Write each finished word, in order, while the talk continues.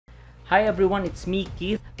Hi everyone, it's me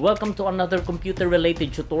Keith. Welcome to another computer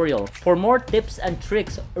related tutorial. For more tips and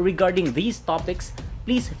tricks regarding these topics,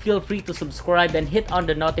 please feel free to subscribe and hit on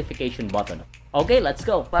the notification button. Okay, let's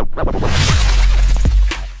go.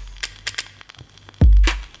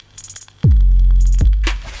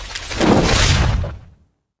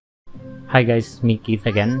 Hi guys, me Keith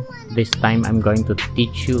again. This time I'm going to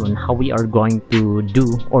teach you on how we are going to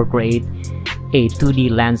do or create a 2D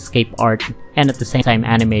landscape art and at the same time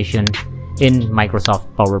animation in Microsoft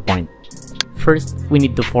PowerPoint. First, we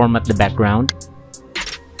need to format the background.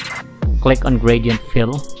 Click on Gradient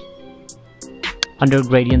Fill. Under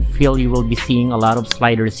Gradient Fill, you will be seeing a lot of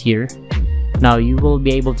sliders here. Now you will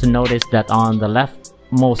be able to notice that on the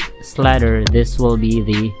leftmost slider, this will be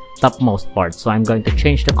the topmost part. So I'm going to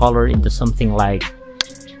change the color into something like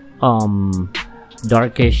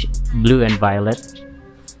darkish blue and violet.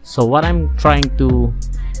 So what I'm trying to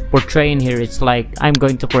portray in here, it's like I'm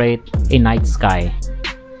going to create a night sky.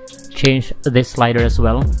 Change this slider as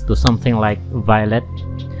well to something like violet.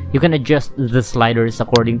 You can adjust the sliders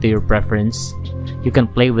according to your preference. You can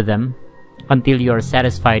play with them until you are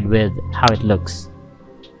satisfied with how it looks.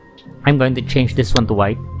 I'm going to change this one to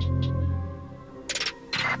white.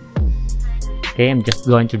 Okay, I'm just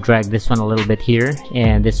going to drag this one a little bit here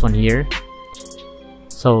and this one here.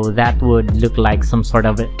 So that would look like some sort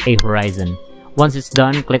of a horizon. Once it's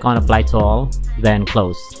done, click on Apply to All, then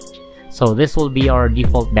close. So this will be our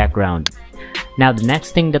default background. Now the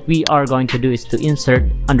next thing that we are going to do is to insert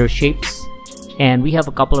under Shapes. And we have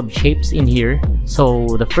a couple of shapes in here. So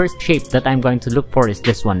the first shape that I'm going to look for is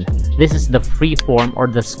this one. This is the freeform or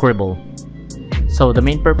the scribble. So the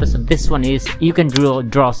main purpose of this one is you can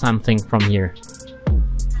draw something from here.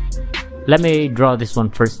 Let me draw this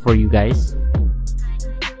one first for you guys.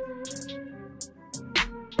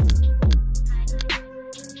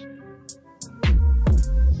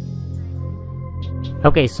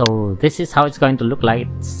 Okay, so this is how it's going to look like.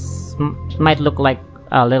 It might look like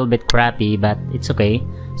a little bit crappy, but it's okay.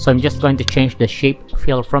 So I'm just going to change the shape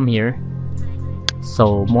fill from here.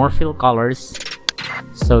 So more fill colors.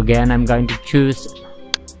 So again, I'm going to choose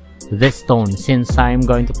this tone since I'm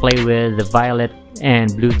going to play with the violet and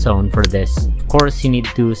blue tone for this. Of course, you need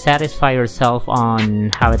to satisfy yourself on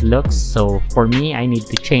how it looks. So for me, I need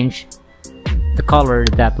to change the color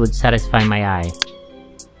that would satisfy my eye.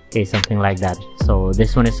 Okay, something like that. So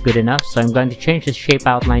this one is good enough. So I'm going to change the shape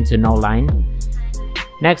outline to no line.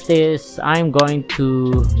 Next is I'm going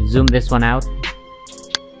to zoom this one out.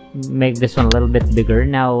 Make this one a little bit bigger.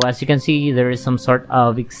 Now, as you can see, there is some sort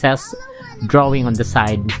of excess drawing on the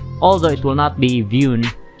side. Although it will not be viewed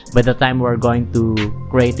by the time we're going to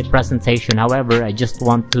create a presentation. However, I just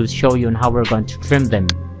want to show you on how we're going to trim them.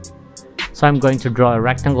 So I'm going to draw a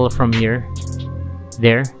rectangle from here.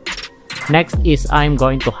 There. Next is I'm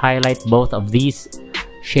going to highlight both of these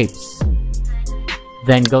shapes.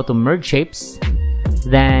 Then go to Merge Shapes.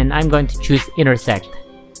 Then I'm going to choose Intersect.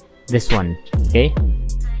 This one. Okay.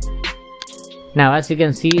 Now as you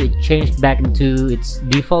can see, it changed back into its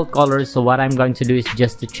default color. So what I'm going to do is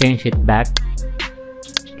just to change it back.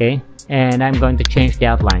 Okay. And I'm going to change the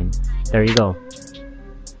outline. There you go.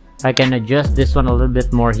 I can adjust this one a little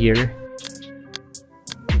bit more here.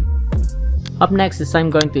 Up next is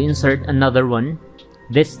I'm going to insert another one.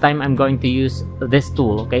 This time I'm going to use this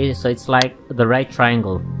tool, okay? So it's like the right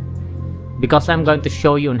triangle. Because I'm going to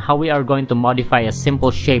show you on how we are going to modify a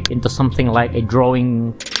simple shape into something like a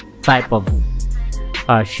drawing type of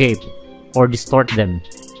shape or distort them.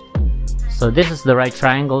 So this is the right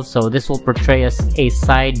triangle, so this will portray as a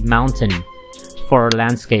side mountain for our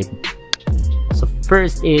landscape. So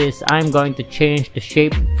first is I'm going to change the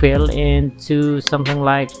shape fill into something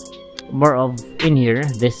like more of in here,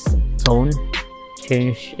 this tone.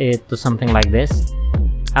 Change it to something like this.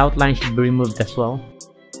 Outline should be removed as well.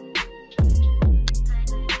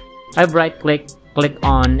 I've right click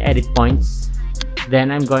on edit points,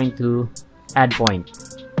 then I'm going to add point.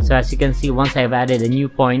 So as you can see, once I've added a new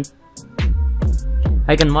point,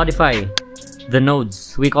 I can modify the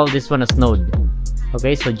nodes. We call this one as node.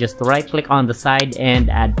 Okay, so just right click on the side and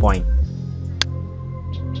add point.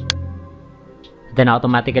 Then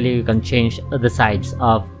automatically you can change the sides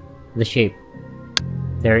of the shape.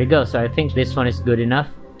 There you go. So I think this one is good enough.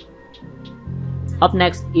 Up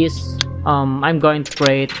next is I'm going to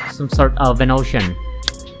create some sort of an ocean.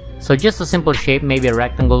 So just a simple shape, maybe a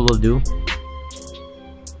rectangle will do.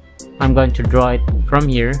 I'm going to draw it from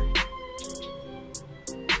here.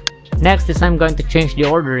 Next is I'm going to change the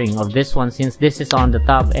ordering of this one since this is on the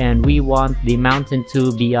top and we want the mountain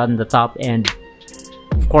to be on the top and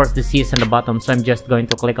of course the sea is on the bottom, so I'm just going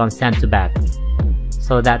to click on Send to Back. So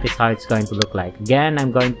So that is how it's going to look like. Again,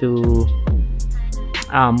 I'm going to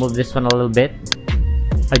move this one a little bit,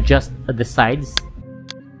 adjust the sides.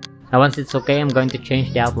 Now once it's okay, I'm going to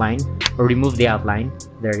change the outline or remove the outline.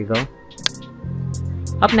 There you go.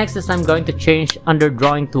 Up next is I'm going to change under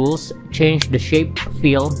drawing tools, change the shape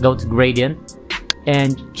fill, go to gradient,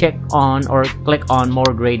 and check on or click on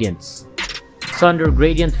more gradients. So under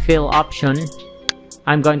gradient fill option,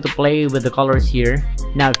 I'm going to play with the colors here.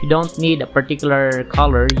 Now if you don't need a particular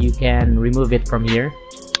color, you can remove it from here.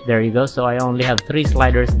 There you go. So I only have 3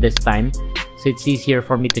 sliders this time, so it's easier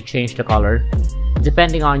for me to change the color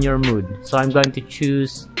depending on your mood. So I'm going to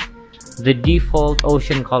choose the default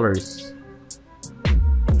ocean colors.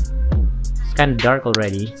 It's kind of dark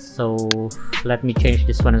already, so let me change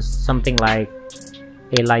this one as something like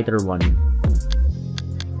a lighter one.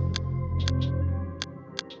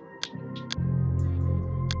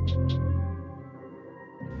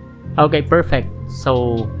 Okay, perfect.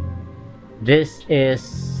 So this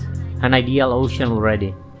is an ideal ocean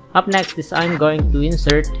already. Up next is I'm going to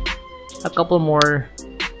insert a couple more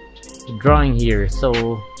drawing here. So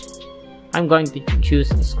I'm going to choose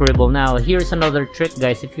scribble. Now here's another trick,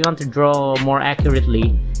 guys. If you want to draw more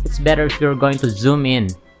accurately, it's better if you're going to zoom in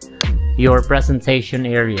your presentation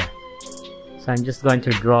area. So I'm just going to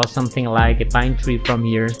draw something like a pine tree from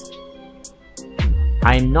here.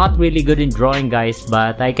 I'm not really good in drawing, guys,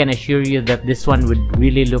 but I can assure you that this one would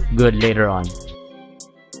really look good later on.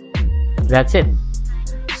 That's it.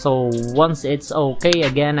 So once it's okay,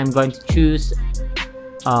 again, I'm going to choose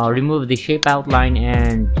remove the shape outline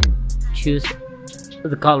and choose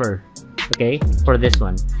the color, okay, for this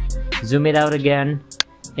one. Zoom it out again,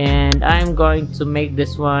 and I'm going to make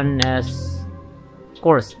this one as, of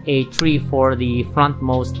course, a tree for the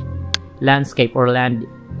frontmost landscape or land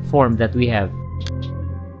form that we have.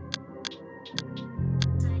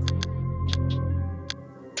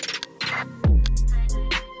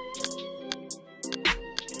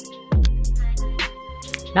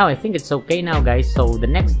 Now I think it's okay now, guys. So the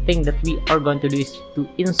next thing that we are going to do is to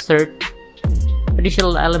insert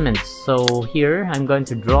additional elements. So here I'm going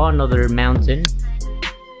to draw another mountain.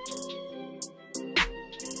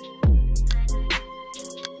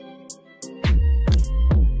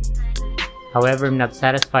 However, I'm not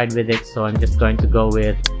satisfied with it, so I'm just going to go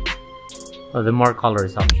with the more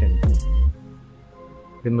colors option.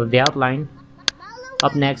 Remove the outline.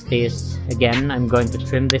 Up next is, again, I'm going to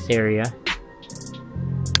trim this area,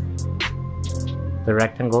 the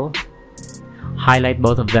rectangle, highlight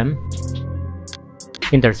both of them,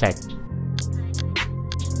 intersect.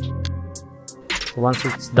 So once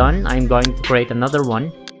it's done, I'm going to create another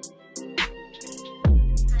one.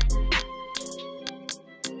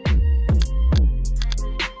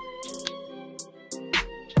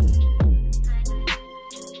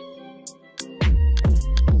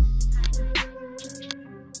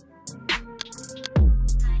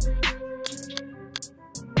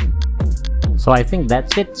 So I think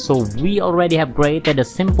that's it. So we already have created a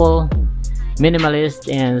simple, minimalist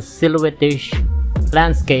and silhouette-ish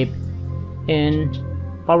landscape in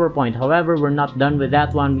PowerPoint. However, we're not done with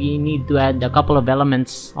that one. We need to add a couple of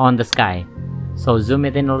elements on the sky. So zoom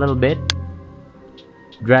it in a little bit,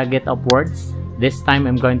 drag it upwards. This time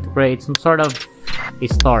I'm going to create some sort of a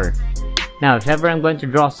star. Now if ever I'm going to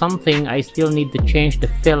draw something, I still need to change the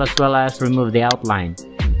fill as well as remove the outline.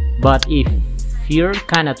 But if you're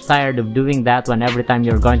kind of tired of doing that one every time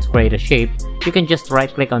you're going to create a shape, you can just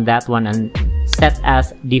right click on that one and set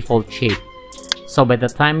as default shape. So by the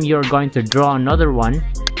time you're going to draw another one,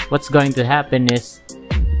 what's going to happen is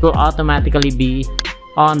it will automatically be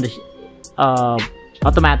on the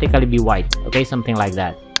automatically be white, okay, something like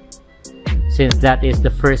that, since that is the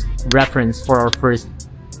first reference for our first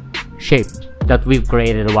shape that we've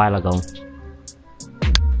created a while ago.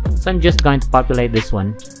 So I'm just going to populate this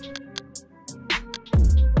one.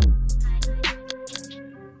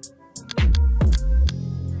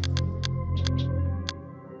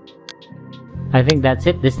 I think that's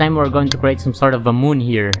it. This time we're going to create some sort of a moon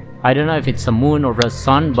here. I don't know if it's a moon or a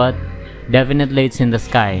sun, but definitely it's in the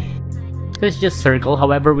sky. So it's just circle.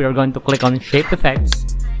 However, we are going to click on shape effects,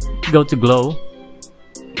 go to glow,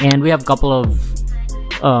 and we have a couple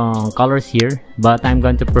of colors here, but I'm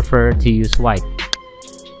going to prefer to use white.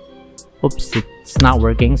 Oops, it's not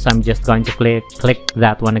working, so I'm just going to click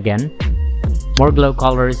that one again. More glow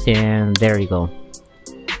colors, and there you go.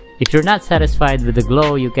 If you're not satisfied with the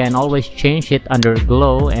glow, you can always change it under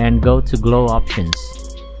glow and go to glow options.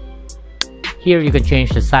 Here you can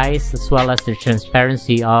change the size as well as the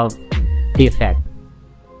transparency of the effect.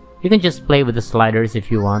 You can just play with the sliders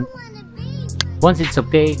if you want. Once it's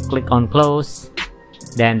okay, click on close,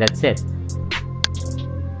 then that's it.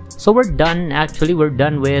 So we're done, actually we're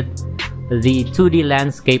done with the 2D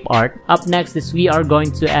landscape art. Up next is we are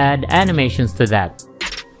going to add animations to that.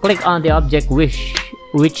 Click on the object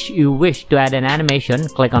which you wish to add an animation,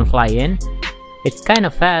 click on fly in. It's kind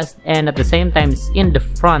of fast and at the same time it's in the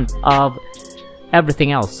front of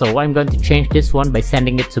everything else. So I'm going to change this one by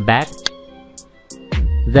sending it to back.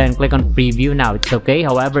 Then click on preview. Now it's okay,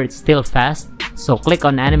 however it's still fast. So click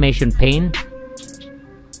on animation pane.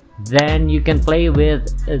 Then you can play with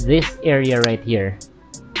this area right here.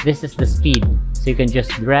 This is the speed. So you can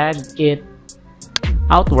just drag it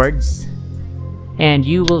outwards and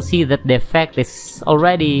you will see that the effect is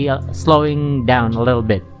already slowing down a little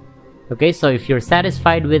bit. Okay, so if you're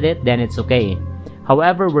satisfied with it, then it's okay.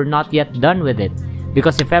 However, we're not yet done with it,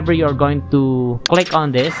 because if ever you're going to click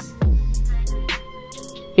on this,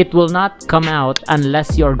 it will not come out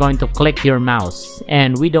unless you're going to click your mouse,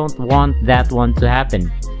 and we don't want that one to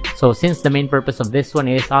happen. So since the main purpose of this one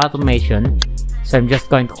is automation, so I'm just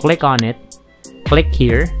going to click on it, click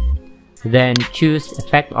here, then choose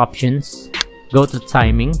effect options, go to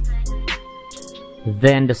timing,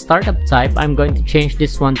 then the startup type, I'm going to change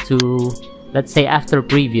this one to, let's say, after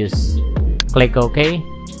previous. Click OK.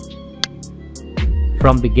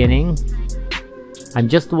 From beginning, I'm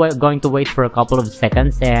just going to wait for a couple of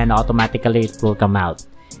seconds and automatically it will come out.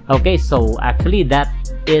 Okay, so actually that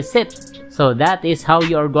is it. So that is how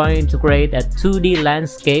you are going to create a 2D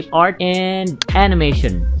landscape art and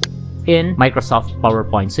animation in Microsoft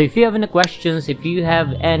PowerPoint. So if you have any questions, if you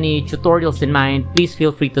have any tutorials in mind, please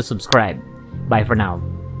feel free to subscribe. Bye for now.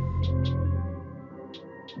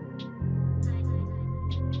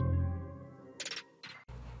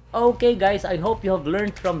 Okay guys, I hope you have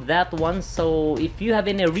learned from that one. So if you have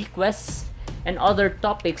any requests and other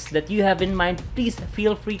topics that you have in mind, please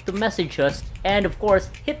feel free to message us, and of course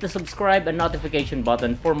hit the subscribe and notification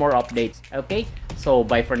button for more updates. Okay, so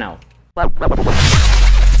bye for now.